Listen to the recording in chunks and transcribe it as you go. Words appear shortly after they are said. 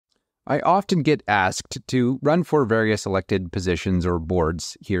I often get asked to run for various elected positions or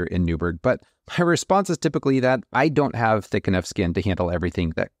boards here in Newberg, but my response is typically that I don't have thick enough skin to handle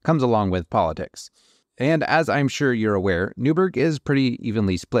everything that comes along with politics. And as I'm sure you're aware, Newberg is pretty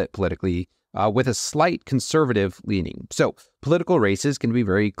evenly split politically, with a slight conservative leaning. So political races can be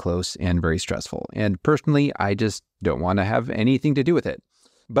very close and very stressful. And personally, I just don't want to have anything to do with it.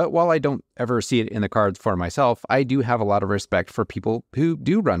 But while I don't ever see it in the cards for myself, I do have a lot of respect for people who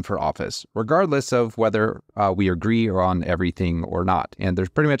do run for office, regardless of whether we agree on everything or not. And there's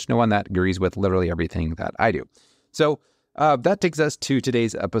pretty much no one that agrees with literally everything that I do. So that takes us to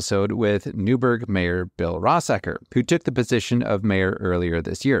today's episode with Newberg Mayor Bill Rosacker, who took the position of mayor earlier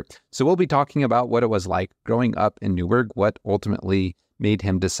this year. So we'll be talking about what it was like growing up in Newberg, what ultimately made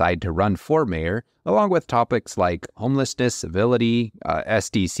him decide to run for mayor, along with topics like homelessness, civility,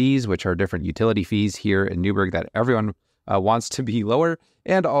 SDCs, which are different utility fees here in Newberg that everyone wants to be lower,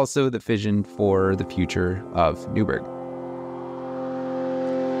 and also the vision for the future of Newberg.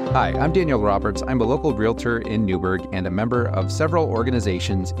 Hi, I'm Daniel Roberts. I'm a local realtor in Newberg and a member of several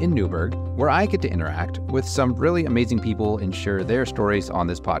organizations in Newberg where I get to interact with some really amazing people and share their stories on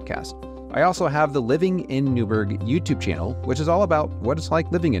this podcast. I also have the Living in Newberg YouTube channel, which is all about what it's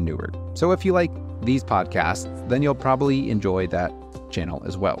like living in Newberg. So if you like these podcasts, then you'll probably enjoy that channel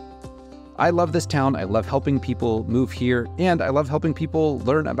as well. I love this town. I love helping people move here, and I love helping people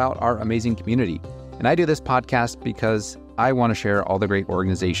learn about our amazing community. And I do this podcast because I want to share all the great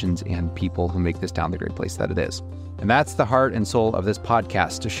organizations and people who make this town the great place that it is. And that's the heart and soul of this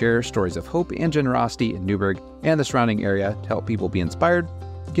podcast, to share stories of hope and generosity in Newberg and the surrounding area to help people be inspired,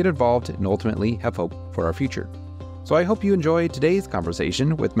 get involved, and ultimately have hope for our future. So I hope you enjoy today's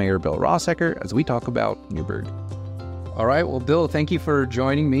conversation with Mayor Bill Rosacker as we talk about Newberg. All right, well, Bill, thank you for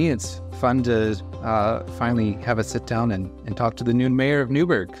joining me. It's fun to finally have a sit down and talk to the new mayor of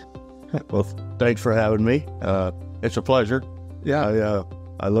Newberg. Well, thanks for having me. It's a pleasure. Yeah,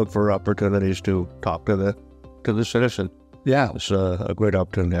 I look for opportunities to talk to the citizen. Yeah, It's a great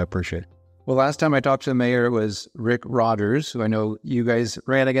opportunity. I appreciate it. well, last time I talked to the mayor was Rick Rogers, who I know you guys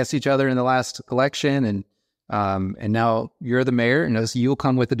ran against each other in the last election, and now you're the mayor, and so you'll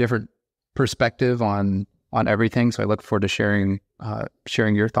come with a different perspective on everything. So I look forward to sharing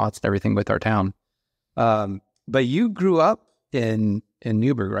your thoughts and everything with our town. But you grew up in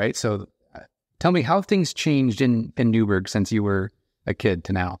Newberg, right? So tell me how things changed in Newberg since you were a kid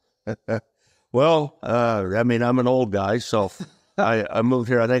to now. Well, I mean, I'm an old guy, so I moved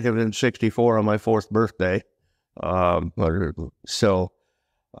here, I think it was in 1964 on my 4th birthday. So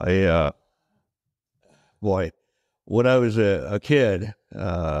when I was a kid,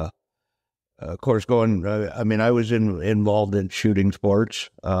 of course, I was involved in shooting sports.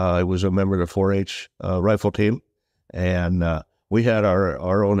 I was a member of the 4-H rifle team, and we had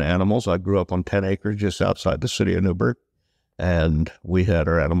our own animals. I grew up on 10 acres just outside the city of Newberg, and we had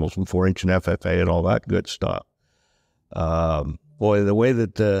our animals from 4-H and FFA and all that good stuff. The way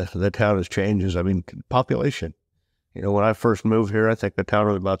that the town has changed is, population. You know, when I first moved here, I think the town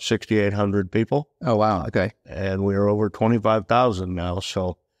was about 6,800 people. Oh, wow. Okay. And we are over 25,000 now.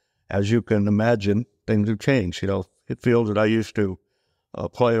 So as you can imagine, things have changed. You know, fields that I used to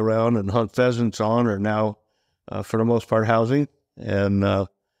play around and hunt pheasants on are now, for the most part, housing. And,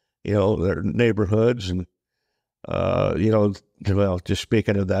 their neighborhoods. And, just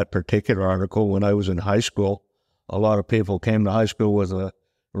speaking of that particular article, when I was in high school, a lot of people came to high school with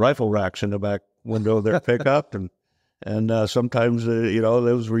rifle racks in the back window of their pickup. And sometimes,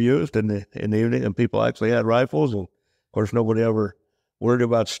 those were used in the evening, and people actually had rifles. And of course, nobody ever worried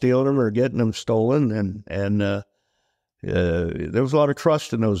about stealing them or getting them stolen. And there was a lot of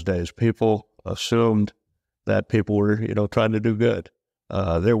trust in those days. People assumed that people were, trying to do good.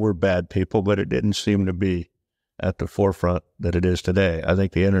 There were bad people, but it didn't seem to be at the forefront that it is today. I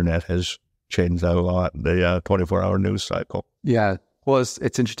think the internet has changed that a lot, the 24-hour news cycle. Yeah. Well, it's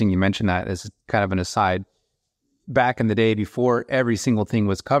interesting you mentioned that as kind of an aside. Back in the day, before every single thing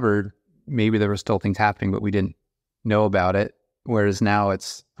was covered, maybe there were still things happening, but we didn't know about it. Whereas now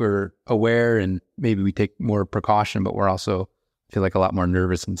we're aware and maybe we take more precaution, but we're also feel like a lot more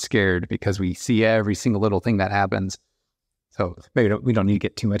nervous and scared because we see every single little thing that happens. So maybe we don't need to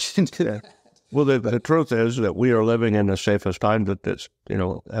get too much into that. Well, the truth is that we are living in the safest time that this,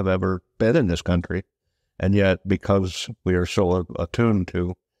 have ever been in this country. And yet, because we are so attuned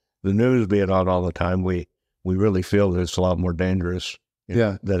to the news being on all the time, we really feel that it's a lot more dangerous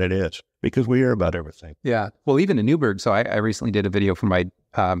than it is, because we hear about everything. Yeah. Well, even in Newberg. So I recently did a video for my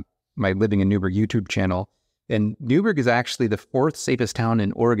Living in Newberg YouTube channel. And Newberg is actually the 4th safest town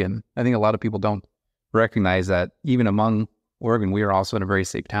in Oregon. I think a lot of people don't recognize that even among Oregon, we are also in a very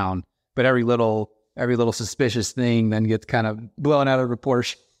safe town. but every little suspicious thing then gets kind of blown out of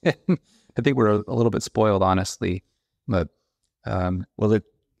proportion. I think we're a little bit spoiled, honestly. But well, the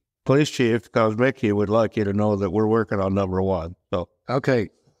police chief, Kosmicki, would like you to know that we're working on number one. So okay,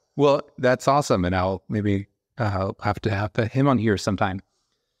 well, that's awesome, and I'll maybe have to have him on here sometime.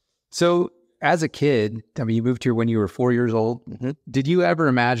 So, as a kid, I mean, you moved here when you were 4 years old. Mm-hmm. Did you ever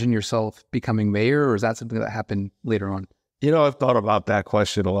imagine yourself becoming mayor, or is that something that happened later on? I've thought about that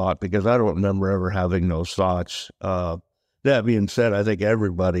question a lot because I don't remember ever having those thoughts. That being said, I think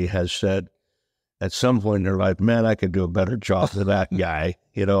everybody has said at some point in their life, man, I could do a better job than that guy.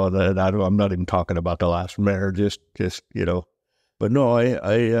 I'm not even talking about the last mayor, just. But no,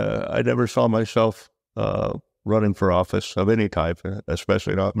 I never saw myself running for office of any type,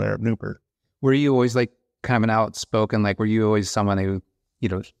 especially not mayor of Newberg. Were you always like kind of an outspoken, like were you always someone who,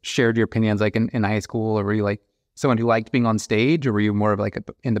 shared your opinions like in high school, or were you like someone who liked being on stage, or were you more of like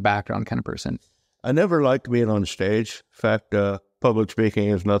in the background kind of person? I never liked being on stage. In fact, public speaking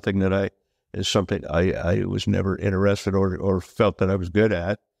is something I was never interested or felt that I was good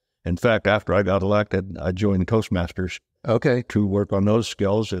at. In fact, after I got elected, I joined Toastmasters. Okay. To work on those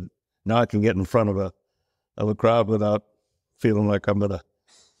skills, and now I can get in front of a crowd without feeling like I'm gonna,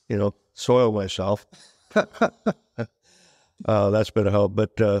 soil myself. That's been a help.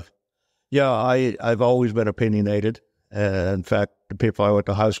 But I've always been opinionated. In fact, the people I went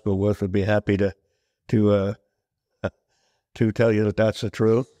to high school with would be happy to tell you that that's the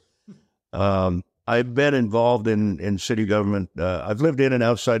truth. I've been involved in city government. I've lived in and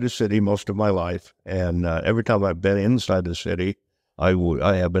outside the city most of my life, and every time I've been inside the city, I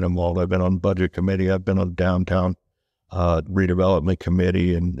have been involved. I've been on budget committee. I've been on downtown redevelopment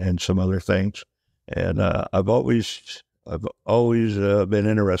committee and some other things. And I've always been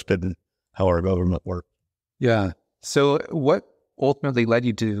interested in how our government works. Yeah. So what ultimately led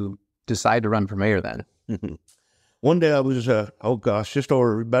you to decide to run for mayor then? One day I was, just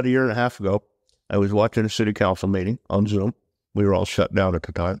over about a year and a half ago, I was watching a city council meeting on Zoom. We were all shut down at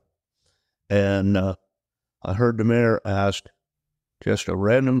the time. And I heard the mayor ask just a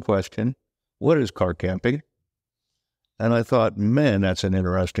random question, what is car camping? And I thought, man, that's an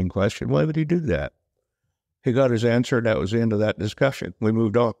interesting question. Why would he do that? He got his answer, and that was the end of that discussion. We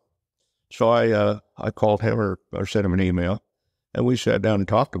moved on. So I called him or sent him an email, and we sat down and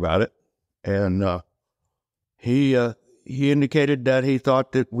talked about it. And he indicated that he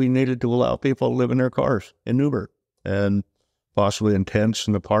thought that we needed to allow people to live in their cars in Newberg and possibly in tents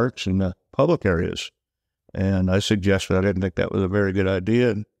in the parks and the public areas. And I suggested I didn't think that was a very good idea,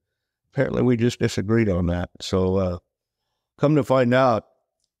 and apparently we just disagreed on that. So come to find out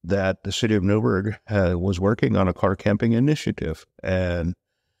that the city of Newberg was working on a car camping initiative, and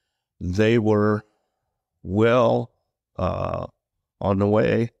they were well on the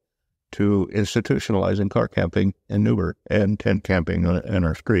way to institutionalizing car camping in Newberg and tent camping in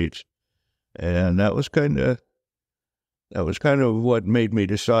our streets. And that was kind of what made me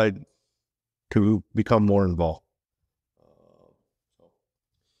decide to become more involved.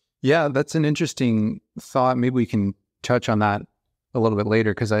 Yeah, that's an interesting thought. Maybe we can touch on that a little bit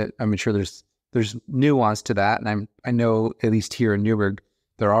later, because I'm sure there's nuance to that, and I know at least here in Newberg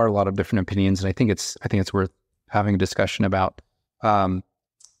there are a lot of different opinions, and I think it's worth having a discussion about. And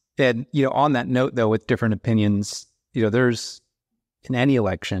on that note, though, with different opinions, there's in any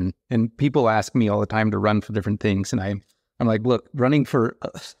election, and people ask me all the time to run for different things, and I'm like, look, running for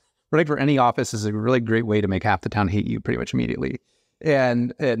any office is a really great way to make half the town hate you pretty much immediately.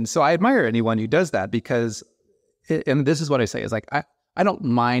 And so I admire anyone who does that, because, and this is what I say, is like, I don't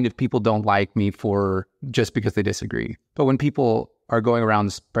mind if people don't like me just because they disagree. But when people are going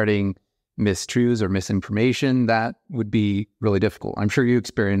around spreading mistruths or misinformation, that would be really difficult. I'm sure you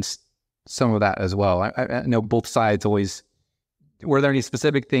experienced some of that as well. I know both sides always, were there any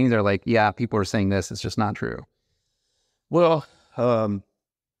specific things that are like, yeah, people are saying this, it's just not true? Well, I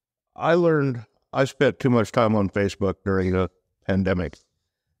spent too much time on Facebook during the pandemic,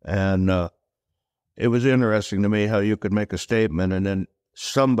 and it was interesting to me how you could make a statement and then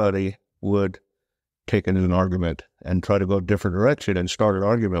somebody would take it as an argument and try to go a different direction and start an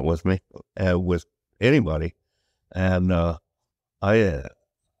argument with me, with anybody. And I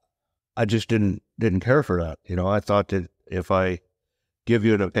just didn't care for that. I thought that if I give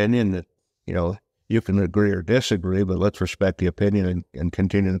you an opinion that, you can agree or disagree, but let's respect the opinion and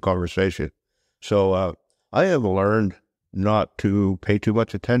continue the conversation. So I have learned not to pay too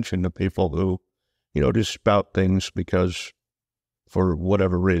much attention to people who, just spout things because for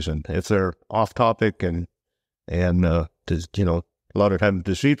whatever reason. If they're off topic and a lot of times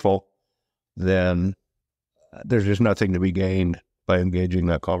deceitful, then there's just nothing to be gained by engaging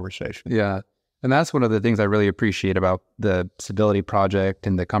that conversation. Yeah. And that's one of the things I really appreciate about the Civility Project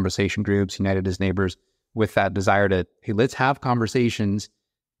and the conversation groups, United as Neighbors, with that desire to, hey, let's have conversations.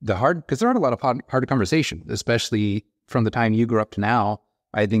 Because there aren't a lot of hard conversations, especially from the time you grew up to now.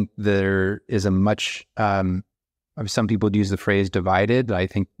 I think there is a much, some people use the phrase divided. I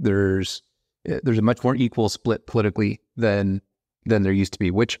think there's a much more equal split politically than there used to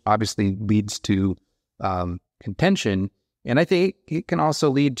be, which obviously leads to contention. And I think it can also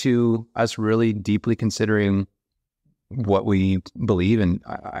lead to us really deeply considering what we believe. And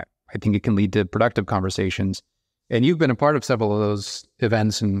I think it can lead to productive conversations. And you've been a part of several of those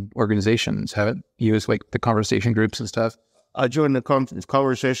events and organizations, haven't you? As like the conversation groups and stuff. I joined the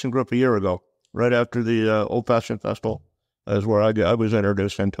conversation group a year ago, right after the Old Fashioned Festival. That's where I was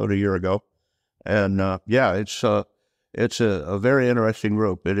introduced into it a year ago. And it's a very interesting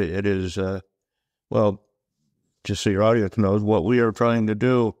group. It is, just so your audience knows, what we are trying to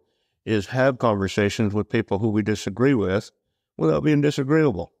do is have conversations with people who we disagree with without being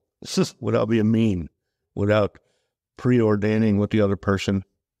disagreeable, without being mean, without preordaining what the other person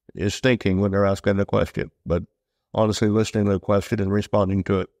is thinking when they're asking the question, but honestly listening to the question and responding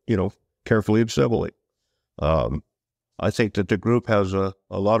to it, carefully and civilly. I think that the group has a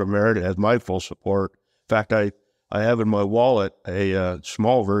lot of merit. It has my full support. In fact, I have in my wallet a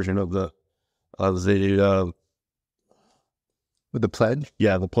small version of the with the pledge?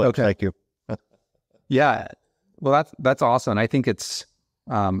 Yeah, the pledge. Okay. Thank you. Yeah. Well, that's awesome. I think it's,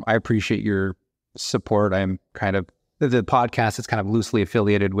 I appreciate your support. I'm kind of, the podcast is kind of loosely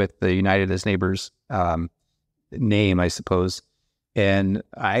affiliated with the United as Neighbors name, I suppose. And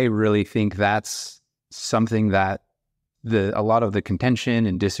I really think that's something that a lot of the contention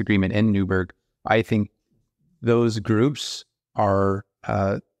and disagreement in Newberg, I think those groups are,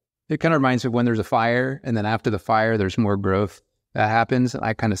 it kind of reminds me of when there's a fire and then after the fire, there's more growth that happens. And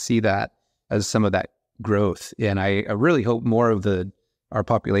I kind of see that as some of that growth. And I really hope more of our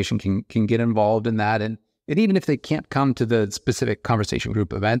population can get involved in that. And even if they can't come to the specific conversation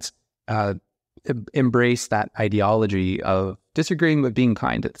group events, embrace that ideology of disagreeing but being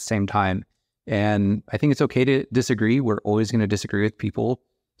kind at the same time. And I think it's okay to disagree. We're always going to disagree with people.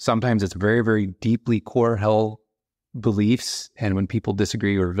 Sometimes it's very, very deeply core held beliefs. And when people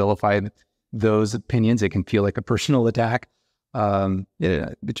disagree or vilify those opinions, it can feel like a personal attack.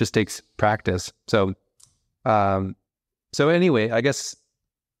 It just takes practice. So anyway, I guess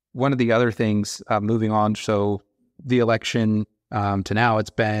one of the other things, moving on, so the election to now, it's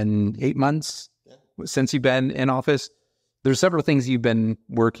been 8 months since you've been in office. There's several things you've been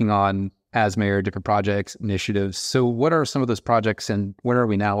working on as mayor, different projects, initiatives. So what are some of those projects and where are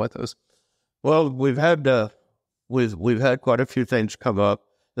we now with those? Well, we've had quite a few things come up.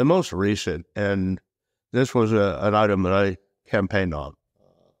 The most recent, and this was an item that I campaigned on,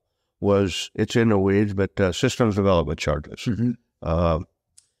 it's in the weeds, but systems development charges. Mm-hmm.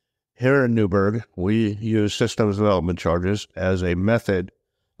 Here in Newberg, we use systems development charges as a method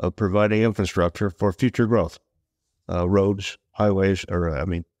of providing infrastructure for future growth. Roads, highways,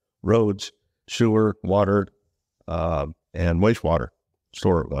 roads, sewer, water, and wastewater,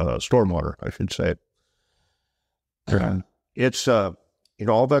 stormwater, I should say. It's,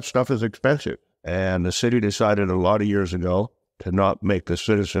 all that stuff is expensive. And the city decided a lot of years ago to not make the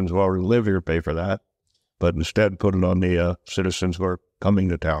citizens who already live here pay for that, but instead put it on the citizens who are coming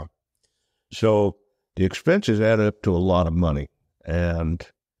to town. So the expenses add up to a lot of money, and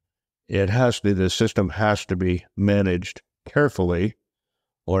the system has to be managed carefully,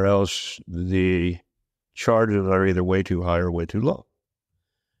 or else the charges are either way too high or way too low.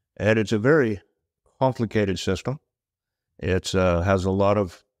 And it's a very complicated system. It has a lot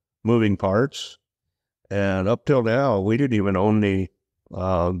of moving parts, and up till now, we didn't even own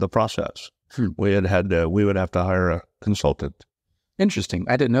the process. We would have to hire a consultant. Interesting.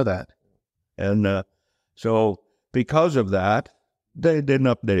 I didn't know that. And so because of that, they didn't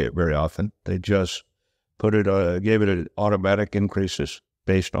update it very often. They just gave it automatic increases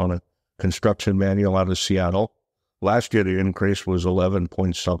based on a construction manual out of Seattle. Last year, the increase was 11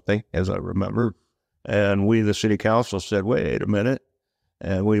 point something, as I remember. And we, the city council, said, wait a minute.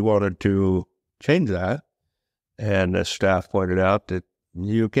 And we wanted to change that. And the staff pointed out that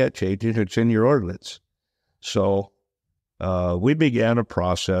you can't change it. It's in your ordinance. So we began a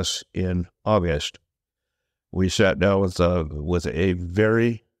process in August. We sat down with a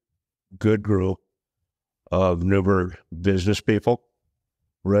very good group of Newberg business people,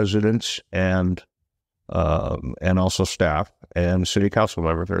 residents, and also staff and city council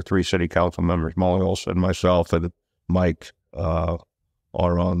members. There are 3 city council members, Molly Olson, myself, and Mike are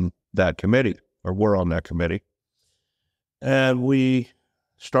on that committee, or were on that committee. And we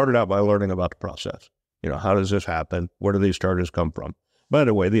started out by learning about the process. How does this happen? Where do these charges come from? By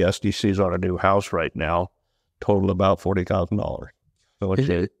the way, the SDCs on a new house right now total about $40,000. So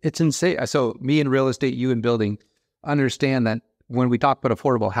it's insane. So me in real estate, you in building, understand that when we talk about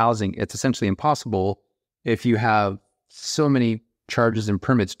affordable housing, it's essentially impossible if you have so many charges and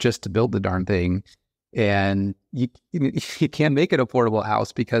permits just to build the darn thing. And you can't make an affordable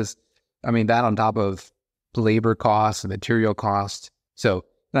house because, that on top of labor costs and material costs. So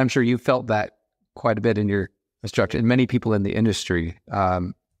I'm sure you felt that quite a bit in your construction, and many people in the industry.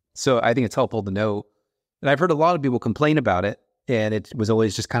 So I think it's helpful to know. And I've heard a lot of people complain about it, and it was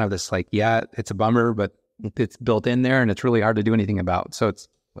always just kind of this it's a bummer, but it's built in there and it's really hard to do anything about. So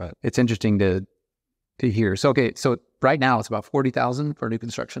it's interesting to hear. So, okay. So right now it's about 40,000 for new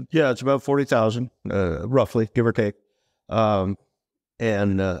construction. Yeah, it's about 40,000, roughly, give or take. And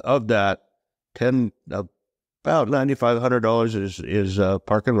of that, about $9,500 is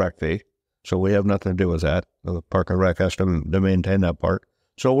park and rec fee. So we have nothing to do with that. The park and rec has to maintain that park.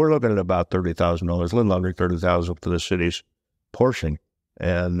 So we're looking at about $30,000, a little under $30,000 for the city's portion.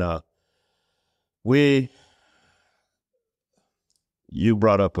 And you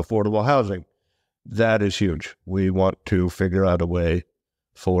brought up affordable housing. That is huge. We want to figure out a way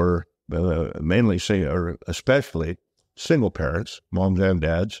for especially single parents, moms and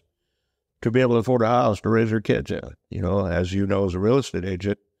dads, to be able to afford a house to raise their kids in. As you know, as a real estate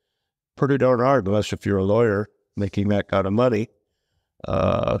agent, pretty darn hard, unless if you're a lawyer making that kind of money,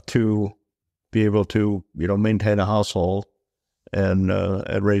 to be able to, maintain a household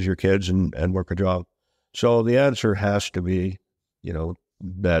and raise your kids and work a job. So the answer has to be,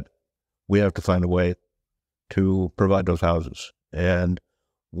 that we have to find a way to provide those houses. And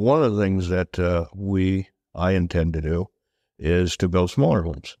one of the things that I intend to do is to build smaller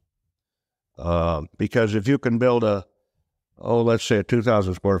homes. Because if you can build let's say a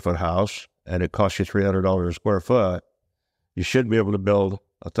 2,000 square foot house, and it costs you $300 a square foot, you should be able to build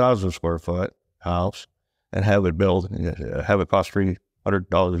a 1,000 square foot house and have it cost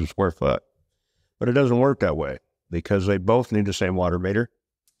 $300 a square foot. But it doesn't work that way because they both need the same water meter.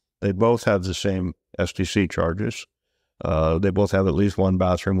 They both have the same SDC charges. They both have at least one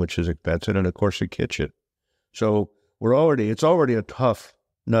bathroom, which is expensive, and of course a kitchen. So it's already a tough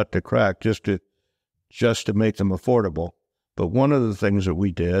nut to crack just to make them affordable. But one of the things that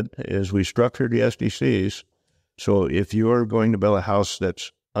we did is we structured the SDCs. So if you are going to build a house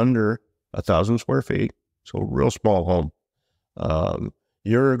that's under 1,000 square feet, so a real small home,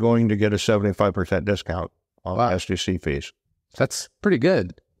 you're going to get a 75% discount on SDC fees. That's pretty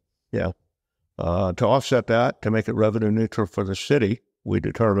good. Yeah. To offset that, to make it revenue neutral for the city, we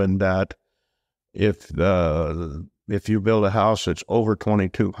determined that if you build a house that's over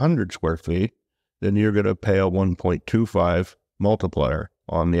 2,200 square feet, then you're going to pay a 1.25 multiplier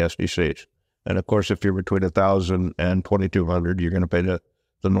on the SDCs. And of course, if you're between 1,000 and 2,200, you're going to pay the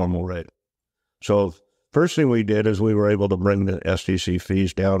normal rate. So first thing we did is we were able to bring the SDC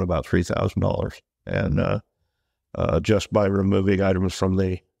fees down about $3,000. And just by removing items from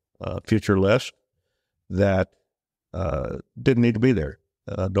the future list that didn't need to be there,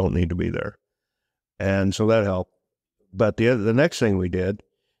 don't need to be there. And so that helped. But the next thing we did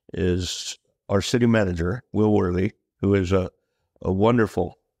is our city manager, Will Worthy, who is a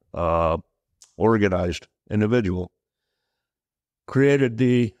wonderful, organized individual, had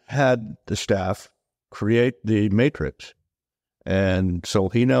the staff create the matrix. And so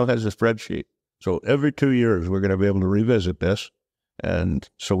he now has a spreadsheet. So every 2 years, we're going to be able to revisit this. And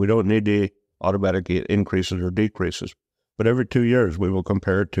so we don't need the automatic increases or decreases. But every 2 years, we will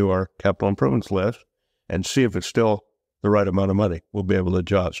compare it to our capital improvements list and see if it's still the right amount of money. We'll be able to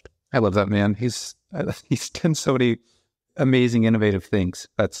adjust. I love that, man. He's done so many amazing, innovative things.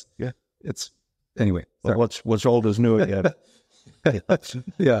 Anyway. Well, what's old is new again.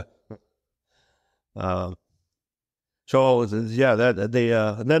 Yeah. And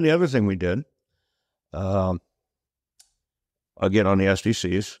then the other thing we did, again on the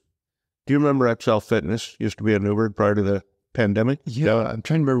SDCs. Do you remember XL Fitness? Used to be in Newberg prior to the pandemic. Yeah, I'm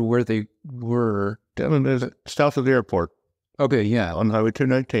trying to remember where they were. Down in south of the airport. Okay, yeah, on Highway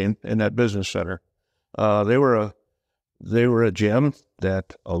 219 in that business center. They were a gym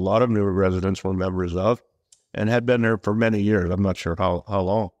that a lot of Newberg residents were members of, and had been there for many years. I'm not sure how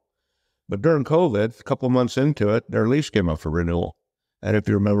long. But during COVID, a couple of months into it, their lease came up for renewal. And if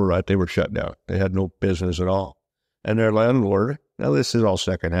you remember right, they were shut down. They had no business at all. And their landlord, now this is all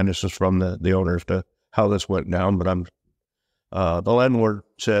secondhand, this is from the owners to how this went down, but the landlord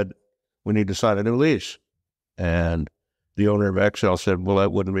said, we need to sign a new lease. And the owner of XL said, well,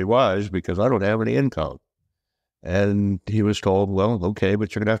 that wouldn't be wise because I don't have any income. And he was told, well, okay,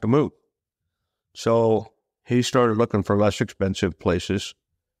 but you're going to have to move. So he started looking for less expensive places.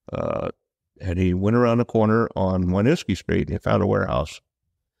 And he went around the corner on Winooski Street and he found a warehouse.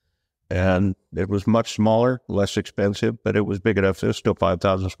 And it was much smaller, less expensive, but it was big enough. It was still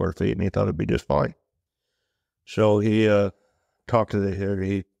 5,000 square feet, and he thought it'd be just fine. So he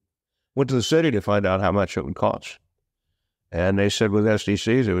he went to the city to find out how much it would cost. And they said with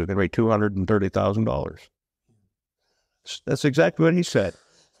SDCs, it was going to be $230,000. That's exactly what he said.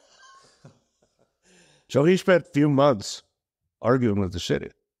 So he spent a few months arguing with the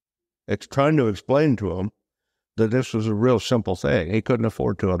city, trying to explain to them that this was a real simple thing. He couldn't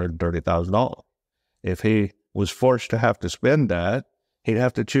afford $230,000. If he was forced to have to spend that, he'd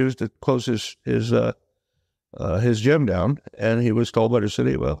have to choose to close his gym down. And he was told by the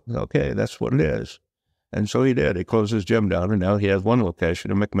city, well, okay, that's what it is. And so he did. He closed his gym down, and now he has one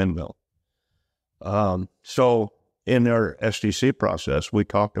location in McMinnville. So in our SDC process, we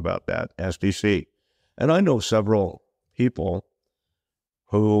talked about that, SDC. And I know several people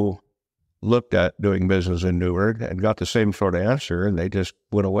who looked at doing business in Newberg and got the same sort of answer, and they just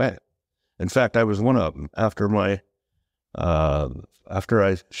went away. In fact, I was one of them. After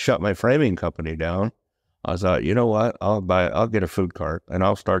I shut my framing company down, I thought, you know what? I'll get a food cart and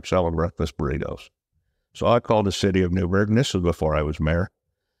I'll start selling breakfast burritos. So I called the city of Newberg, and this was before I was mayor,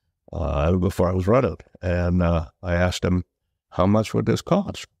 before I was running, and I asked them, how much would this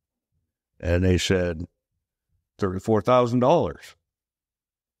cost? And they said, $34,000.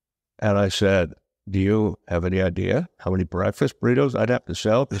 And I said, do you have any idea how many breakfast burritos I'd have to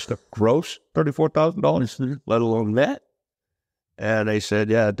sell just to gross $34,000, let alone net? And they said,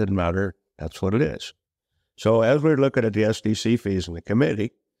 yeah, it didn't matter. That's what it is. So as we were looking at the SDC fees in the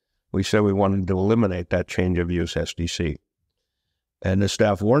committee, we said we wanted to eliminate that change of use SDC. And the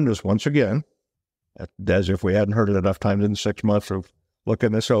staff warned us once again, as if we hadn't heard it enough times in 6 months of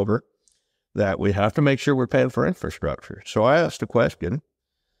looking this over, that we have to make sure we're paying for infrastructure. So I asked the question,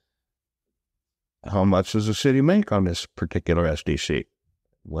 how much does the city make on this particular SDC?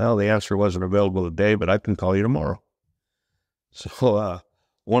 Well, the answer wasn't available today, but I can call you tomorrow. So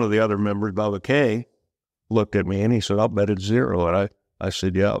one of the other members, Bubba Kay, looked at me and he said, I'll bet it's zero. And I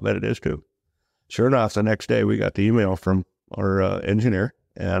said, yeah, I'll bet it is too. Sure enough, the next day we got the email from our engineer,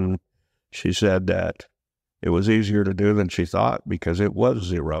 and she said that it was easier to do than she thought because it was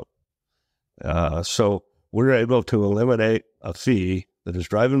zero. So we're able to eliminate a fee that is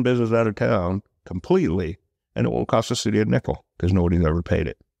driving business out of town completely, and it won't cost the city a nickel because nobody's ever paid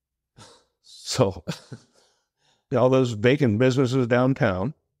it. So all those vacant businesses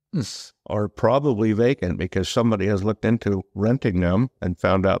downtown are probably vacant because somebody has looked into renting them and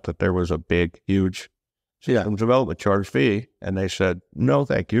found out that there was a big, huge systems development charge fee, and they said, no,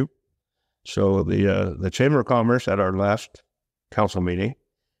 thank you. So the Chamber of Commerce at our last council meeting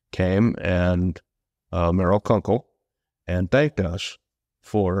came and Merrill Kunkel and thanked us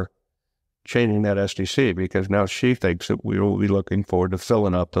for changing that SDC because now she thinks that we will be looking forward to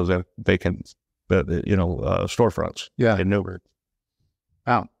filling up those vacant, storefronts in Newberg.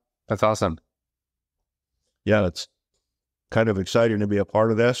 Wow, that's awesome. Yeah, it's kind of exciting to be a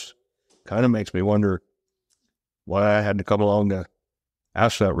part of this. Kind of makes me wonder why I had to come along to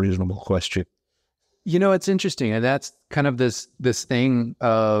ask that reasonable question. You know, it's interesting, and that's kind of this thing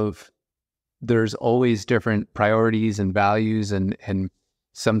of there's always different priorities and values, and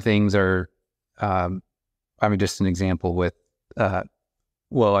some things are, just an example with, I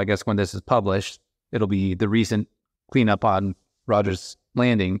guess when this is published, it'll be the recent cleanup on Rogers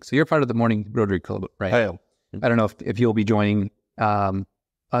Landing. So you're part of the Morning Rotary Club, right? I am. I don't know if you'll be joining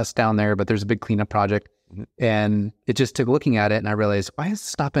us down there, but there's a big cleanup project. And it just took looking at it, and I realized, why has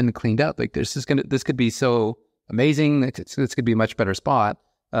this not been cleaned up? Like, this could be so amazing. This could be a much better spot.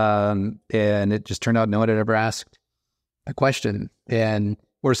 And it just turned out no one had ever asked a question.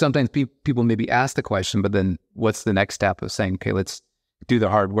 Or sometimes people maybe ask the question, but then what's the next step of saying, okay, let's do the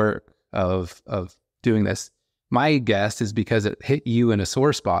hard work of doing this? My guess is because it hit you in a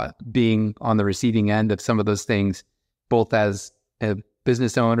sore spot, being on the receiving end of some of those things, both as a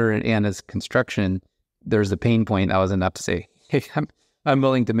business owner and as construction. There's a pain point that was enough to say, hey, I'm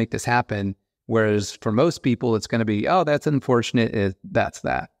willing to make this happen. Whereas for most people, it's going to be, oh, that's unfortunate. That's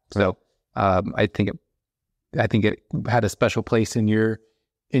that. So I think it had a special place in your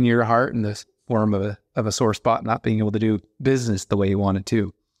heart in this form of a sore spot, not being able to do business the way you wanted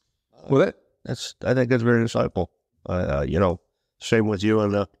to. Well, I think that's very insightful. Same with you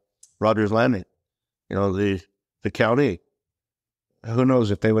and Rogers Landing. The county, who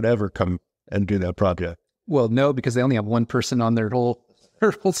knows if they would ever come and do that project. Well, no, because they only have one person on their whole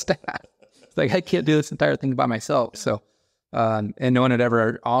staff. It's like, I can't do this entire thing by myself. So, and no one had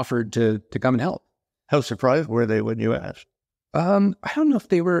ever offered to come and help. How surprised were they when you asked? I don't know if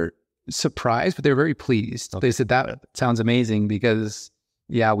they were surprised, but they were very pleased. Okay. They said, that sounds amazing because,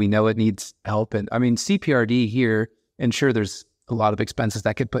 yeah, we know it needs help. And I mean, CPRD here, and sure, there's a lot of expenses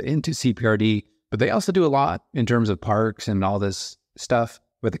that get put into CPRD, but they also do a lot in terms of parks and all this stuff.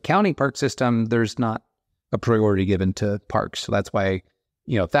 With the county park system, there's not a priority given to parks. So that's why,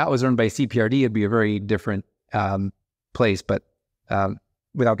 if that was run by CPRD, it'd be a very different place. But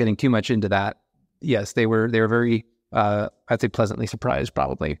without getting too much into that, yes, they were very, I'd say, pleasantly surprised,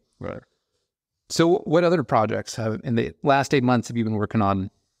 probably. Right. So what other projects in the last 8 months have you been working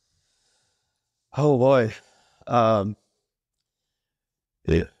on? Oh, boy.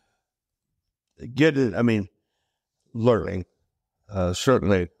 Learning.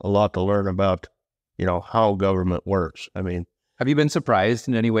 Certainly a lot to learn about, how government works. I mean, have you been surprised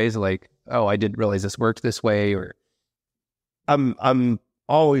in any ways, like, oh, I didn't realize this worked this way? Or I'm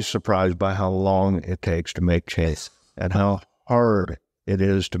always surprised by how long it takes to make change and how hard it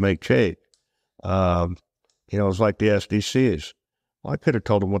is to make change. It's like the SDCs. Well, I could have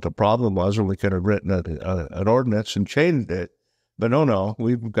told them what the problem was, and we could have written an ordinance and changed it. But no,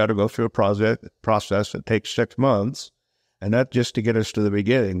 we've got to go through a process that takes 6 months, and that's just to get us to the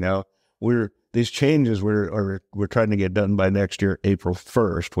beginning. Now, these changes we're trying to get done by next year, April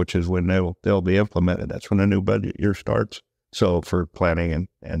 1st, which is when they'll be implemented. That's when the new budget year starts. So for planning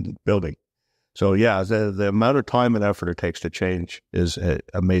and building. So yeah, the amount of time and effort it takes to change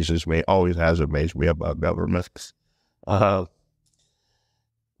amazes me. Always has amazed me about government. But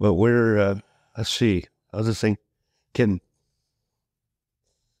we're let's see. Other thing,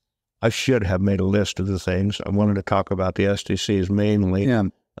 I should have made a list of the things I wanted to talk about. The SDCs mainly. Yeah.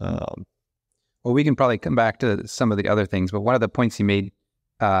 Well, we can probably come back to some of the other things, but one of the points you made,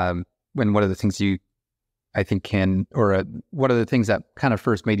 one of the things you, I think one of the things that kind of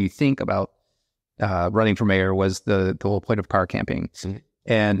first made you think about running for mayor was the whole point of car camping. Mm-hmm.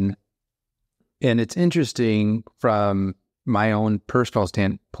 And it's interesting from my own personal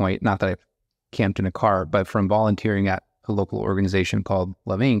standpoint, not that I've camped in a car, but from volunteering at a local organization called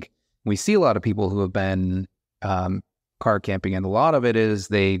Love Inc., we see a lot of people who have been car camping, and a lot of it is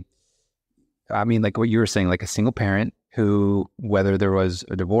like what you were saying, like a single parent who, whether there was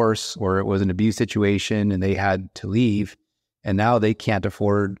a divorce or it was an abuse situation and they had to leave, and now they can't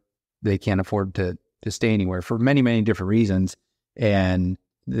afford to stay anywhere for many, many different reasons. And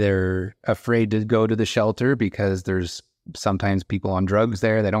they're afraid to go to the shelter because there's sometimes people on drugs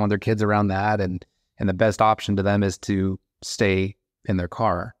there. They don't want their kids around that. And the best option to them is to stay in their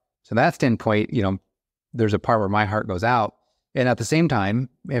car. So that standpoint, there's a part where my heart goes out. And at the same time,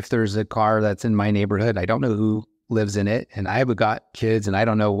 if there's a car that's in my neighborhood, I don't know who lives in it, and I've got kids and I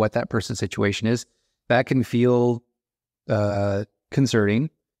don't know what that person's situation is, that can feel concerning.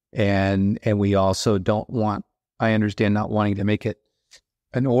 And we also I understand not wanting to make it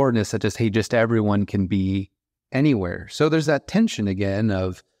an ordinance that just everyone can be anywhere. So there's that tension again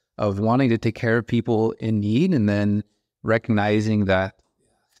of wanting to take care of people in need, and then recognizing that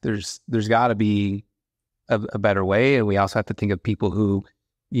there's got to be a better way. And we also have to think of people who,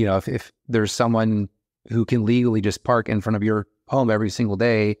 if there's someone who can legally just park in front of your home every single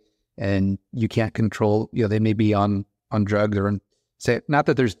day, and you can't control, they may be on drugs, or say, not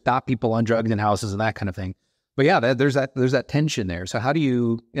that there's not people on drugs in houses and that kind of thing, but yeah, there's that tension there. So how do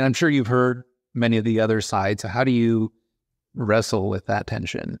you, and I'm sure you've heard many of the other sides, so how do you wrestle with that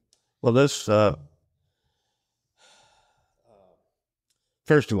tension? Well, this,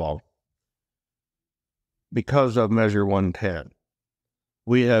 first of all, because of Measure 110,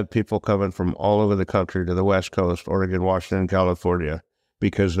 we have people coming from all over the country to the West Coast, Oregon, Washington, California,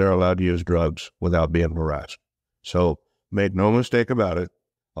 because they're allowed to use drugs without being harassed. So make no mistake about it,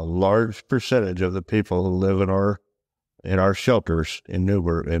 a large percentage of the people who live in our shelters in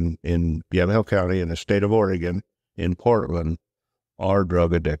Newberg, in Yamhill County, in the state of Oregon, in Portland, are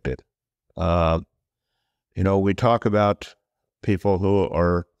drug addicted. We talk about people who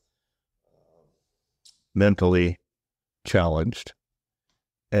are mentally challenged.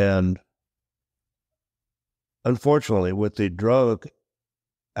 And unfortunately, with the drug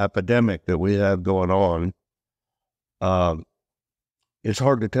epidemic that we have going on, it's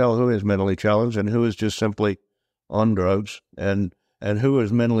hard to tell who is mentally challenged and who is just simply on drugs, and who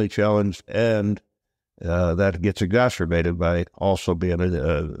is mentally challenged, and that gets exacerbated by also being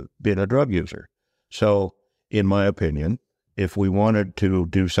a drug user. So, in my opinion, if we wanted to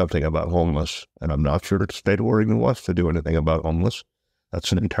do something about homeless, and I'm not sure that the state of Oregon wants to do anything about homeless,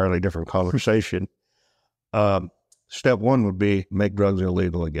 that's an entirely different conversation. Step one would be make drugs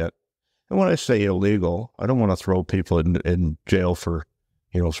illegal again. And when I say illegal, I don't want to throw people in jail for,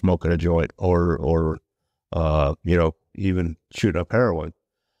 smoking a joint or even shooting up heroin.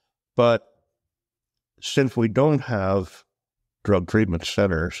 But since we don't have drug treatment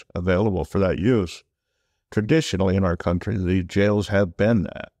centers available for that use, traditionally in our country, the jails have been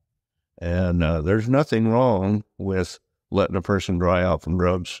that. And there's nothing wrong with letting a person dry out from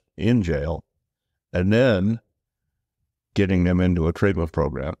drugs in jail and then getting them into a treatment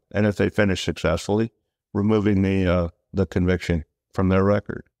program. And if they finish successfully, removing the conviction from their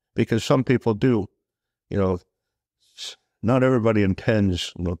record. Because some people do, not everybody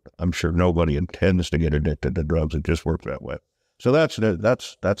intends, I'm sure nobody intends to get addicted to drugs. It just works that way. So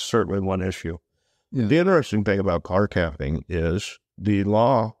that's certainly one issue. Yeah. The interesting thing about car camping is the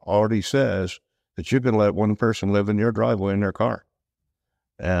law already says that you can let one person live in your driveway in their car.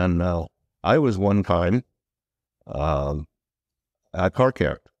 And I was one time I car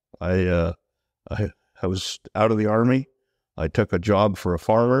camped. I was out of the Army. I took a job for a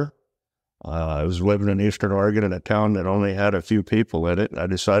farmer. I was living in Eastern Oregon in a town that only had a few people in it. I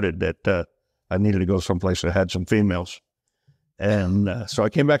decided that I needed to go someplace that had some females. And so I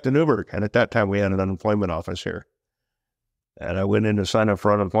came back to Newberg, and at that time we had an unemployment office here. And I went in to sign up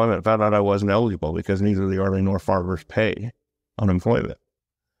for unemployment and found out I wasn't eligible because neither the Army nor farmers pay unemployment.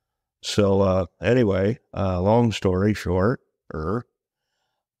 So anyway, long story short,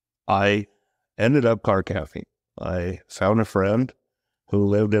 I ended up car camping. I found a friend who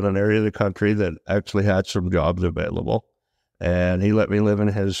lived in an area of the country that actually had some jobs available. And he let me live in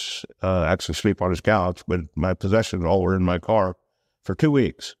his, actually sleep on his couch, but my possessions all were in my car for 2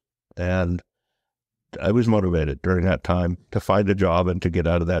 weeks. And I was motivated during that time to find a job and to get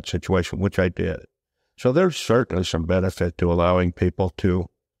out of that situation, which I did. So there's certainly some benefit to allowing people to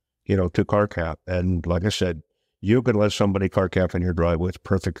car camp. And like I said, you can let somebody car camp in your driveway. It's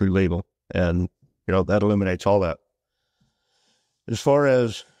perfectly legal. And, that eliminates all that. As far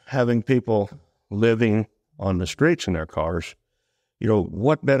as having people living on the streets in their cars,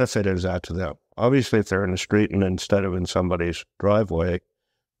 what benefit is that to them? Obviously, if they're in the street and instead of in somebody's driveway,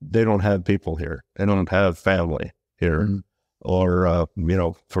 they don't have people here. They don't have family here. Mm-hmm. Or,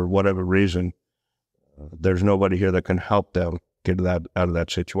 for whatever reason, there's nobody here that can help them get out of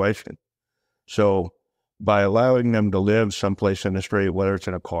that situation. So by allowing them to live someplace in the street, whether it's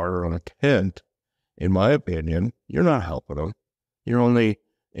in a car or on a tent, in my opinion, you're not helping them. You're only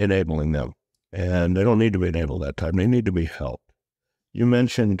enabling them. And they don't need to be enabled that time. They need to be helped. You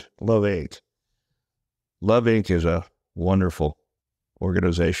mentioned Love Inc. Love Inc. is a wonderful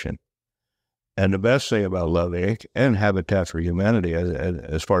organization. And the best thing about Love Inc. and Habitat for Humanity,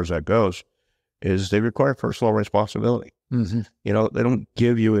 as far as that goes, is they require personal responsibility. Mm-hmm. They don't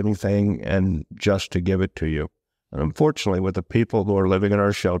give you anything and just to give it to you. And unfortunately, with the people who are living in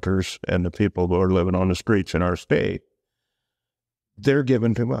our shelters and the people who are living on the streets in our state, they're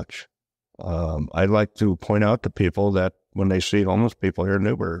given too much. I'd like to point out to people that when they see homeless people here in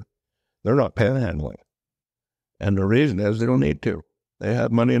Newberg, they're not panhandling. And the reason is they don't need to. They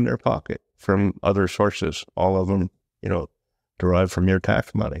have money in their pocket from other sources, all of them, derived from your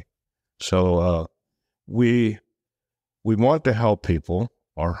tax money. So we want to help people.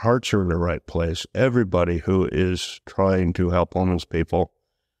 Our hearts are in the right place. Everybody who is trying to help homeless people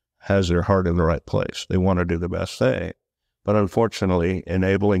has their heart in the right place. They want to do the best thing. But unfortunately,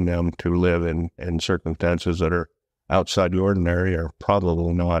 enabling them to live in circumstances that are outside the ordinary are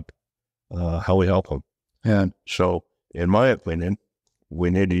probably not how we help them. Yeah. So, in my opinion, we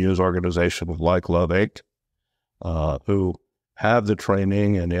need to use organizations like Love Inc., who have the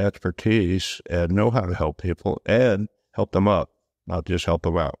training and the expertise and know how to help people and help them up, not just help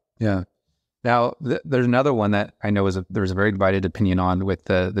them out. Yeah. Now, there's another one that I know there's a very divided opinion on with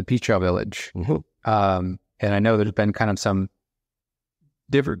the Peace Trail Village. Mm-hmm. And I know there's been kind of some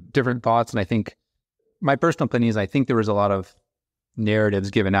different thoughts. And I think my personal opinion is I think there was a lot of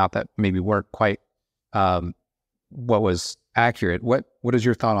narratives given out that maybe weren't quite what was accurate. What is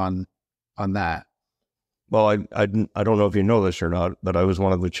your thought on that? Well, I don't know if you know this or not, but I was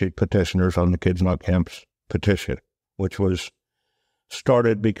one of the chief petitioners on the Kids Not Camps petition, which was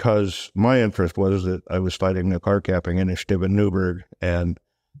started because my interest was that I was fighting the car camping initiative in Newberg, and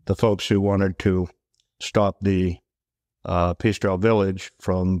the folks who wanted to stop the Peace Trail Village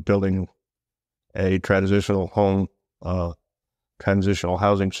from building a transitional housing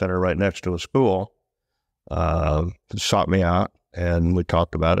center right next to a school sought me out, and we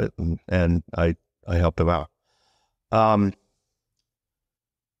talked about it, and I helped them out.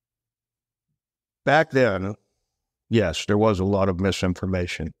 Back then, yes, there was a lot of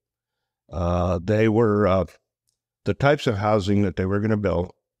misinformation. They were the types of housing that they were going to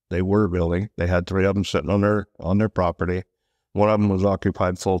build they were building. They had 3 of them sitting on their property. One of them was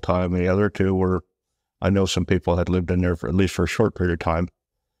occupied full time. The other 2 were, I know some people had lived in there for at least for a short period of time.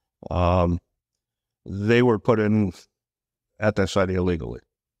 They were put in at that site illegally.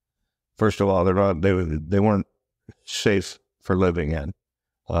 First of all, they weren't safe for living in.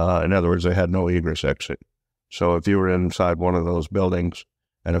 In other words, they had no egress exit. So if you were inside one of those buildings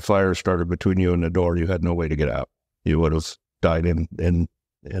and a fire started between you and the door, you had no way to get out. You would have died in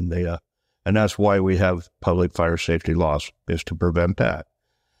the, and that's why we have public fire safety laws, is to prevent that.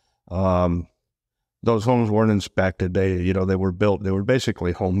 Those homes weren't inspected. They were built. They were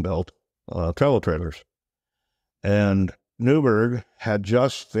basically home built travel trailers. And Newberg had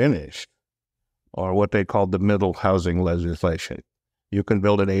just finished, or what they called the middle housing legislation. You can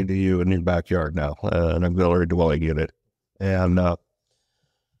build an ADU in your backyard now, an auxiliary dwelling unit, and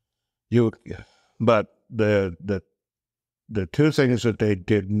But the 2 things that they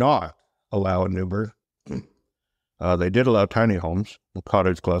did not allow in Newberg, they did allow tiny homes,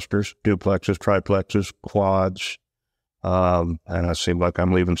 cottage clusters, duplexes, triplexes, quads, and it seems like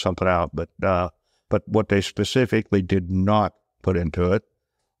I'm leaving something out, but what they specifically did not put into it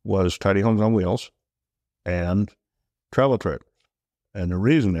was tiny homes on wheels and travel trailers. And the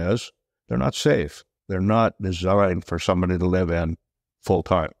reason is they're not safe. They're not designed for somebody to live in full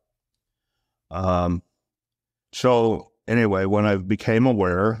time. So anyway, when I became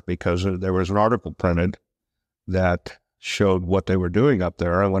aware, because there was an article printed that showed what they were doing up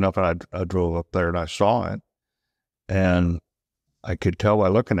there, I went up and I drove up there and I saw it. And I could tell by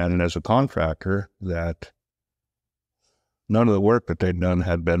looking at it as a contractor that none of the work that they'd done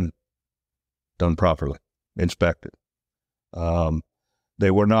had been done properly, inspected.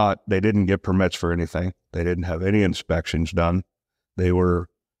 They didn't get permits for anything. They didn't have any inspections done. They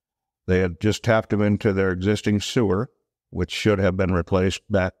had just tapped them into their existing sewer, which should have been replaced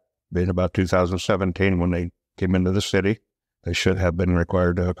back in about 2017 when they came into the city. They should have been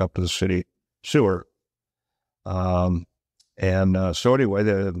required to hook up to the city sewer. So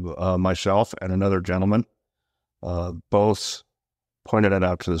anyway, myself and another gentleman both pointed it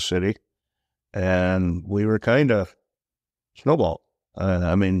out to the city, and we were kind of snowballed.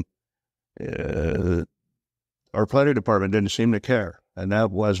 Our planning department didn't seem to care, and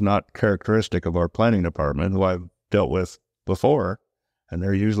that was not characteristic of our planning department, who I've dealt with before, and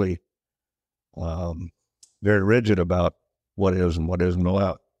they're usually very rigid about what is and what isn't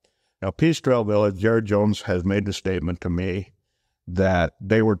allowed. Now, Peace Trail Village, Jared Jones has made the statement to me that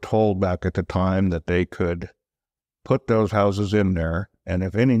they were told back at the time that they could put those houses in there, and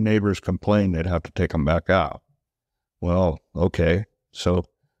if any neighbors complained, they'd have to take them back out. Well, okay. So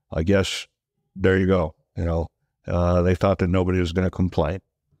I guess there you go. They thought that nobody was going to complain.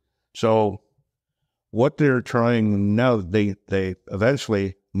 So what they're trying now, they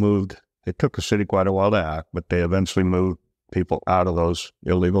eventually moved. It took the city quite a while to act, but they eventually moved people out of those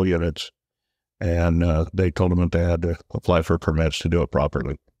illegal units, and they told them that they had to apply for permits to do it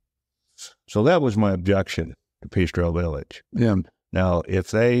properly. So that was my objection to Peace Trail Village. Yeah. Now,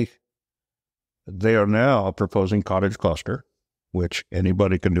 if they are now proposing cottage cluster, which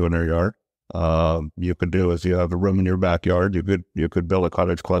anybody can do in their yard. You could do, if you have a room in your backyard, you could build a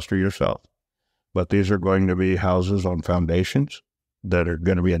cottage cluster yourself. But these are going to be houses on foundations that are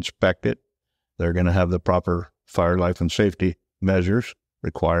going to be inspected. They're going to have the proper fire, life, and safety measures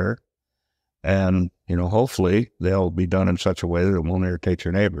required. And, hopefully they'll be done in such a way that it won't irritate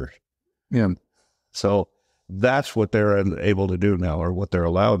your neighbors. Yeah. So that's what they're able to do now, or what they're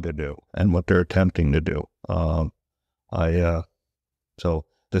allowed to do, and what they're attempting to do. So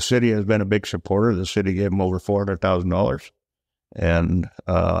the city has been a big supporter. The city gave them over $400,000, and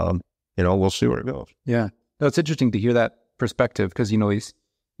we'll see where it goes. Yeah, no, it's interesting to hear that perspective, because I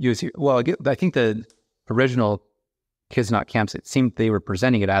think the original Kids Not Camps, it seemed they were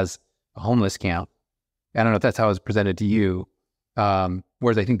presenting it as a homeless camp. I don't know if that's how it was presented to you.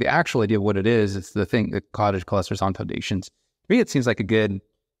 Whereas I think the actual idea of what it is, it's the cottage clusters on foundations. To me, it seems like a good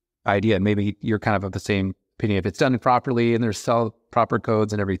idea. Maybe you're kind of the same opinion if it's done properly and there's proper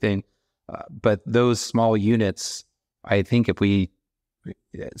codes and everything. But those small units, I think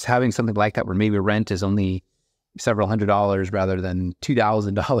it's having something like that where maybe rent is only several $100s rather than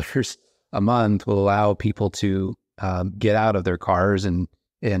 $2,000 a month will allow people to get out of their cars and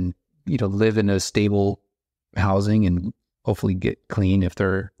live in a stable housing and hopefully get clean if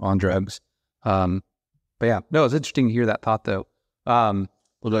they're on drugs. But yeah, no, it's interesting to hear that thought though. Well,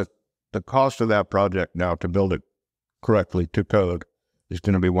 the cost of that project now to build it correctly to code is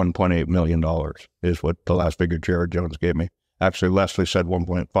going to be $1.8 million, is what the last figure Jared Jones gave me. Actually, Leslie said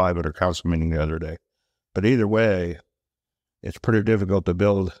 1.5 at her council meeting the other day. But either way, it's pretty difficult to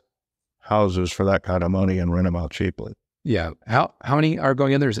build houses for that kind of money and rent them out cheaply. Yeah. How many are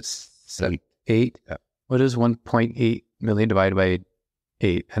going in there? Is it seven, eight? Yeah. What is 1.8 million divided by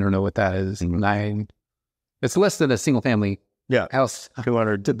 8? I don't know what that is. 9. It's less than a single family house.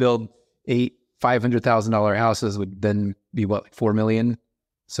 200 To build 8 $500,000 houses would then be what, like 4 million?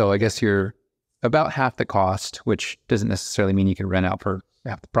 So I guess you're about half the cost, which doesn't necessarily mean you can rent out for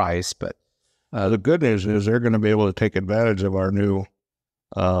half the price. But the good news is they're going to be able to take advantage of our new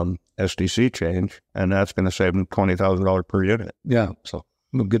SDC change, and that's going to save them $20,000 per unit. Yeah, so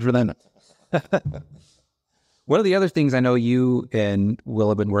good for them. One of the other things I know you and Will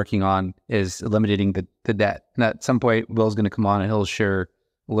have been working on is eliminating the debt. And at some point, Will's going to come on and he'll share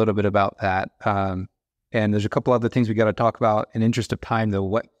a little bit about that. And there's a couple other things we got to talk about. In interest of time,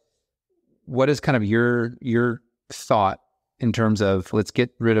 though, what is kind of your thought in terms of let's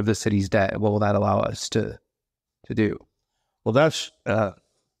get rid of the city's debt? What will that allow us to do? Well, that's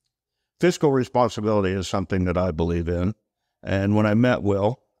fiscal responsibility is something that I believe in. And when I met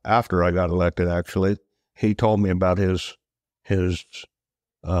Will, after I got elected, actually, he told me about his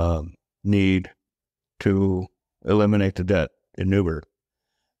need to eliminate the debt in Newberg.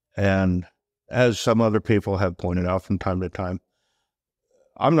 And as some other people have pointed out from time to time,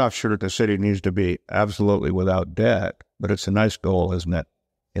 I'm not sure that the city needs to be absolutely without debt, but it's a nice goal, isn't it?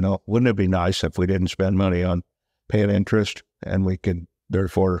 You know, wouldn't it be nice if we didn't spend money on paying interest and we could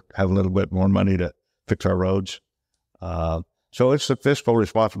therefore have a little bit more money to fix our roads? So it's a fiscal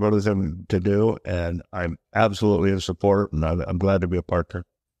responsibility to do, and I'm absolutely in support, and I'm glad to be a partner.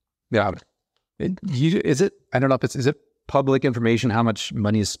 Yeah. Is it, I don't know if is it public information how much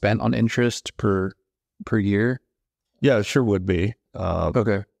money is spent on interest per year? Yeah, it sure would be.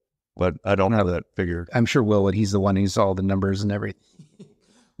 Okay. But I don't have that figure. I'm sure Will would. He's the one who's all the numbers and everything.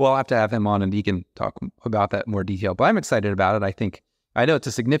 Well, I'll have to have him on and he can talk about that in more detail. But I'm excited about it. I know it's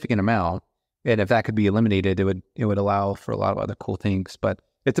a significant amount. And if that could be eliminated, it would allow for a lot of other cool things. But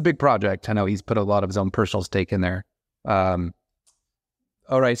it's a big project. I know he's put a lot of his own personal stake in there. All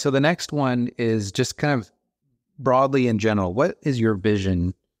right. So the next one is just kind of broadly in general. What is your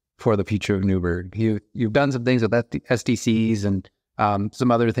vision for the future of Newberg? You've done some things with SDCs and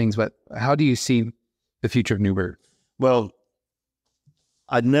some other things, but how do you see the future of Newberg? Well,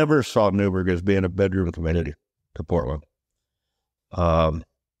 I never saw Newberg as being a bedroom community to Portland.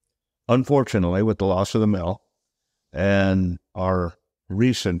 Unfortunately, with the loss of the mill and our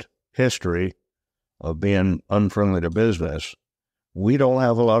recent history of being unfriendly to business, we don't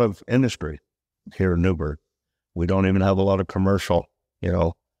have a lot of industry here in Newberg. We don't even have a lot of commercial,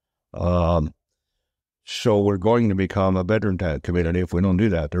 so we're going to become a bedroom community if we don't do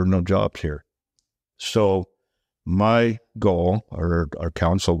that. There are no jobs here. So my goal, or our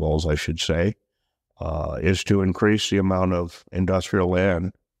council goals, I should say, is to increase the amount of industrial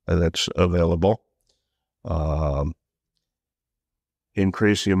land that's available,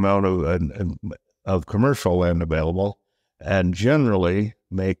 increase the amount of commercial land available, and generally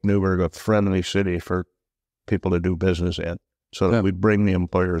make Newberg a friendly city for people to do business in, so that we bring the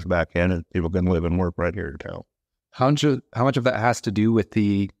employers back in and people can live and work right here in town. How much of that has to do with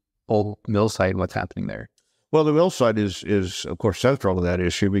the old mill site and what's happening there? Well, the mill site is of course central to that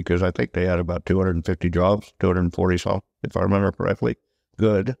issue because I think they had about 250 jobs, 240 some, if I remember correctly.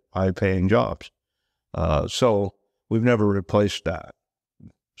 Good, high-paying jobs. So we've never replaced that.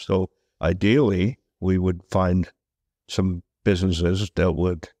 So ideally, we would find some businesses that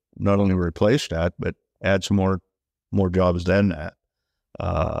would not only replace that, but add some more jobs than that.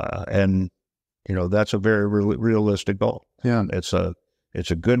 And, that's a very realistic goal. Yeah. It's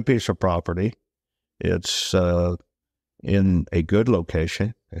a good piece of property. It's in a good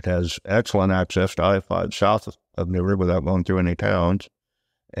location. It has excellent access to I-5 south of Newberg without going through any towns.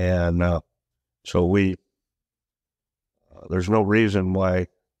 And so there's no reason why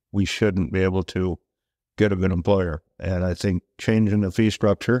we shouldn't be able to get a good employer. And I think changing the fee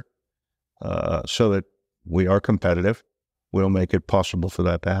structure so that we are competitive will make it possible for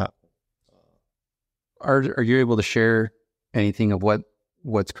that to happen. Are you able to share anything of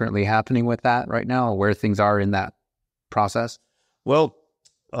what's currently happening with that right now, or where things are in that process? Well,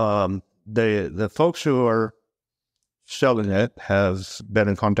 the folks who are selling it have been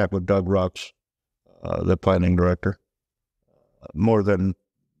in contact with Doug Rux, the planning director, more than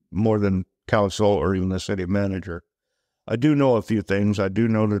council or even the city manager. I do know a few things. I do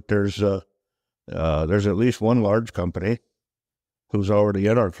know that there's at least one large company who's already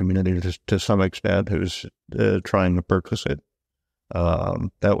in our community to some extent who's trying to purchase it.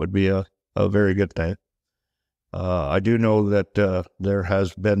 That would be a very good thing. I do know that there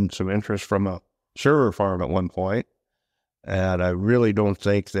has been some interest from a server farm at one point, And I really don't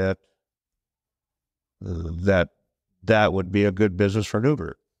think that that would be a good business for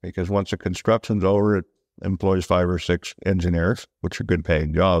Newberg, because once the construction's over, it employs 5 or 6 engineers, which are good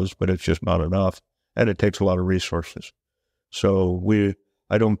paying jobs, but it's just not enough, and it takes a lot of resources. So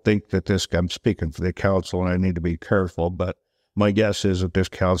I don't think that I'm speaking for the council, and I need to be careful, but my guess is that this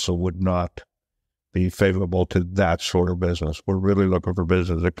council would not be favorable to that sort of business. We're really looking for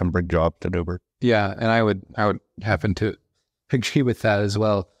business that can bring jobs to Newberg. Yeah, and I would happen to agree with that as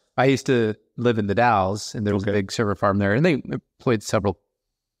well. I used to live in the Dalles, and there was a big server farm there, and they employed several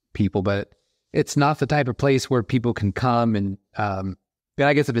people, but it's not the type of place where people can come and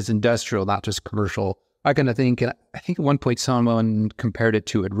I guess if it's industrial, not just commercial, I kind of think, and I think at one point someone compared it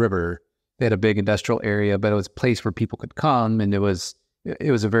to a river. They had a big industrial area, but it was a place where people could come, and it was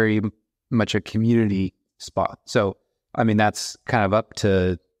a very much a community spot. So, I mean, that's kind of up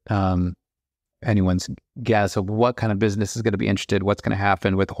to anyone's guess of what kind of business is going to be interested, what's going to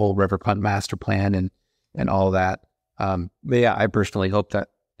happen with the whole riverfront master plan and all that. But yeah, I personally hope that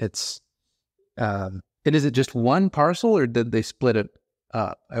it's, and is it just one parcel, or did they split it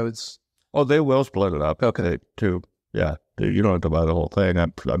up? They will split it up. Okay. Yeah. You don't have to buy the whole thing,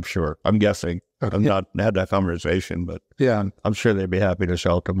 I'm sure. I'm guessing. Okay. I've not had that conversation, but yeah, I'm sure they'd be happy to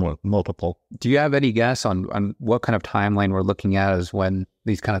sell to multiple. Do you have any guess on what kind of timeline we're looking at as when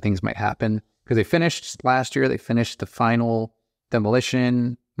these kind of things might happen? Because they finished last year, they finished the final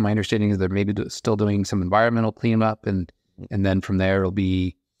demolition. My understanding is they're maybe still doing some environmental cleanup, and then from there it'll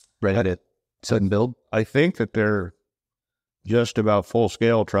be ready to set and build. I think that they're just about full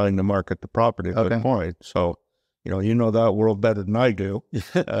scale trying to market the property at that point. So, you know that world better than I do.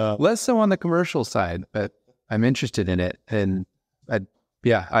 Less so on the commercial side, but I'm interested in it. And I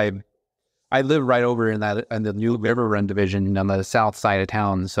live right over in the new River Run division on the south side of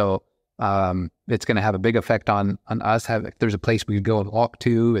town. So it's going to have a big effect on us. If there's a place we could go and walk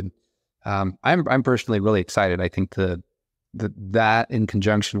to, and I'm personally really excited. I think that in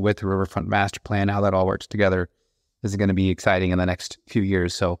conjunction with the Riverfront Master Plan, how that all works together, is going to be exciting in the next few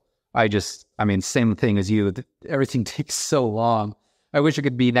years. So same thing as you. Everything takes so long. I wish it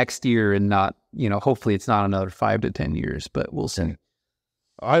could be next year and not, hopefully it's not another 5 to 10 years, but we'll see.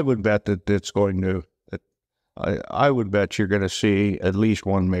 I would bet that it's going to, I would bet you're going to see at least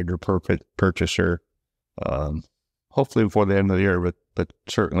one major purchaser, hopefully before the end of the year, but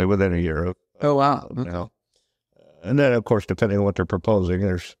certainly within a year. Oh, wow. And then, of course, depending on what they're proposing,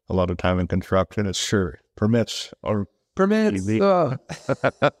 there's a lot of time in construction. It's sure permits. Oh.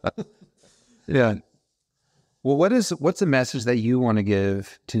 Yeah. Well, what's the message that you want to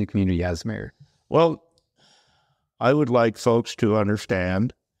give to the community as mayor? Well, I would like folks to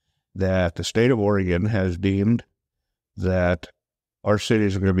understand that the state of Oregon has deemed that our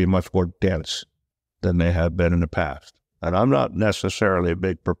cities are going to be much more dense than they have been in the past. And I'm not necessarily a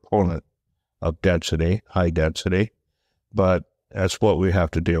big proponent of density, high density, but that's what we have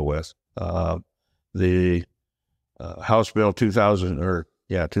to deal with. The House Bill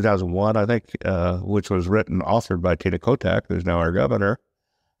 2001, I think, which was authored by Tina Kotek, who's now our governor,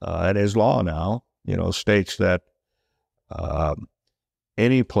 and is law now, states that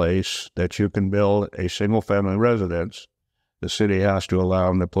any place that you can build a single-family residence, the city has to allow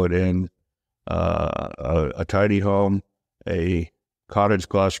them to put in a tiny home, a cottage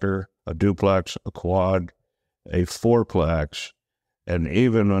cluster, a duplex, a quad, a fourplex, and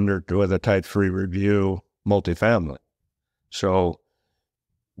even with a Type 3 review, multifamily. So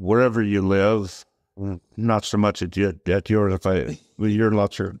wherever you live, not so much at yours, your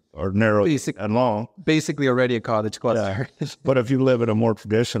lots are narrow and long. Basically already a cottage cluster. Yeah. But if you live in a more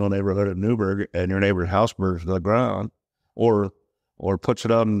traditional neighborhood in Newberg and your neighbor's house burns to the ground or puts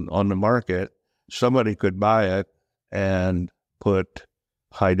it on the market, somebody could buy it and put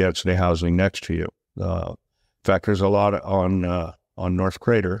high-density housing next to you. In fact, there's a lot on North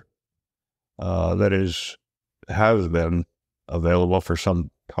Crater that has been available for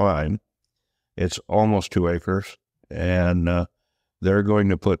some time. It's almost 2 acres, and they're going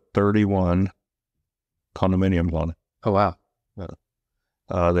to put 31 condominiums on it. Oh, wow.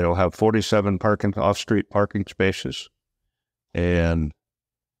 They'll have 47 off-street parking spaces, and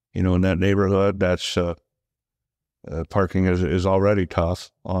in that neighborhood, that's parking is already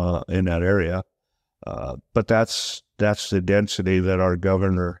tough in that area. But that's the density that our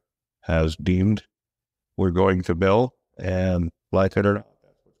governor has deemed we're going to build, and like it or not,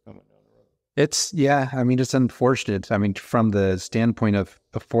 that's what's coming down the road. It's unfortunate. From the standpoint of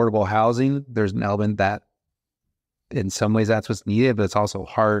affordable housing, there's an element that in some ways that's what's needed, but it's also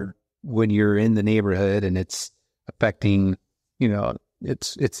hard when you're in the neighborhood and it's affecting,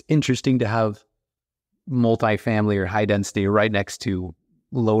 it's interesting to have multifamily or high density right next to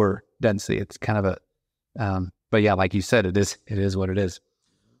lower density. It's kind of but yeah, like you said, it is what it is.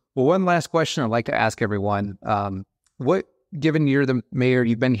 Well, one last question I'd like to ask everyone. Given you're the mayor,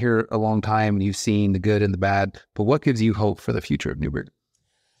 you've been here a long time, and you've seen the good and the bad, but what gives you hope for the future of Newberg?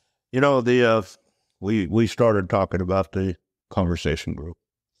 We started talking about the conversation group.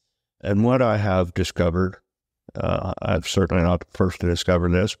 And what I have discovered, I'm certainly not the first to discover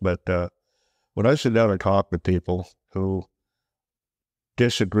this, but when I sit down and talk to people who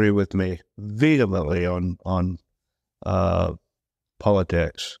disagree with me vehemently on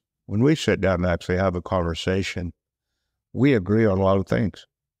politics, when we sit down and actually have a conversation, we agree on a lot of things.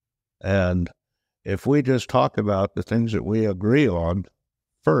 And if we just talk about the things that we agree on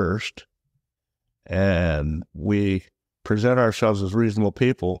first, and we present ourselves as reasonable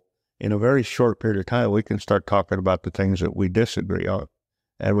people, in a very short period of time, we can start talking about the things that we disagree on.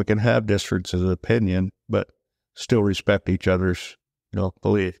 And we can have differences of opinion, but still respect each other's,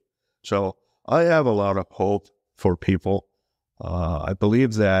 belief. So I have a lot of hope for people. I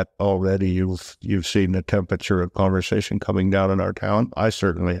believe that already you've seen the temperature of conversation coming down in our town. I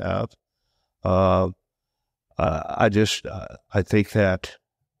certainly have. I think that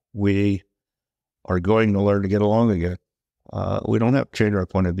we are going to learn to get along again. We don't have to change our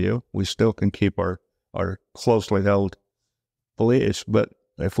point of view. We still can keep our closely held beliefs, but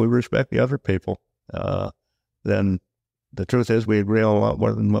if we respect the other people, then the truth is we agree on a lot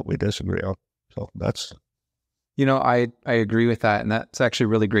more than what we disagree on. So that's... I agree with that, and that's actually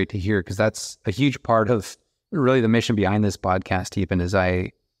really great to hear, because that's a huge part of really the mission behind this podcast, even, is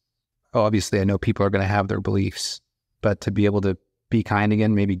obviously I know people are going to have their beliefs, but to be able to be kind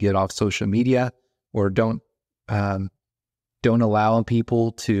again, maybe get off social media, or don't allow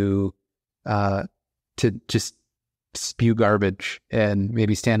people to just spew garbage, and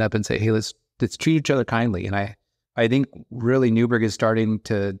maybe stand up and say, hey, let's treat each other kindly. And I think really Newberg is starting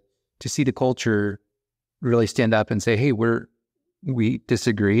to see the culture really stand up and say, hey, we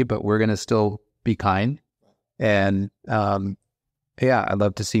disagree, but we're going to still be kind. And I'd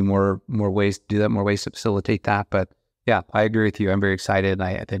love to see more ways to do that, more ways to facilitate that. But yeah, I agree with you. I'm very excited, and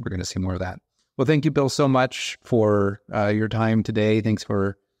I think we're going to see more of that. Well, thank you, Bill, so much for your time today. Thanks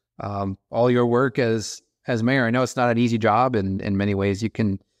for all your work as mayor. I know it's not an easy job, and in many ways you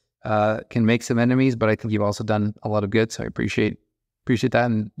can make some enemies, but I think you've also done a lot of good. So I appreciate that,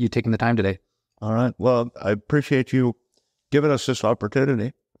 and you taking the time today. All right. Well, I appreciate you giving us this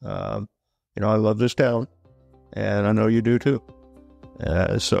opportunity. I love this town, and I know you do too.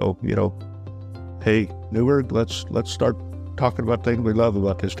 Hey, Newberg, let's start talking about things we love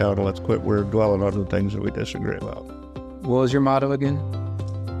about this town, and let's quit dwelling on the things that we disagree about. What was your motto again?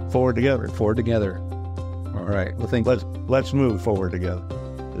 Forward together. Forward together. All right. Well, thank you. Let's move forward together.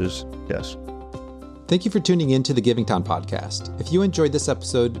 Yes. Thank you for tuning in to the Givingtown podcast. If you enjoyed this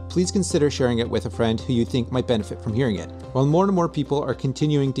episode, please consider sharing it with a friend who you think might benefit from hearing it. While more and more people are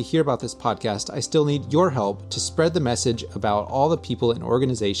continuing to hear about this podcast, I still need your help to spread the message about all the people and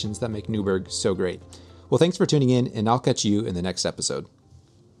organizations that make Newberg so great. Well, thanks for tuning in, and I'll catch you in the next episode.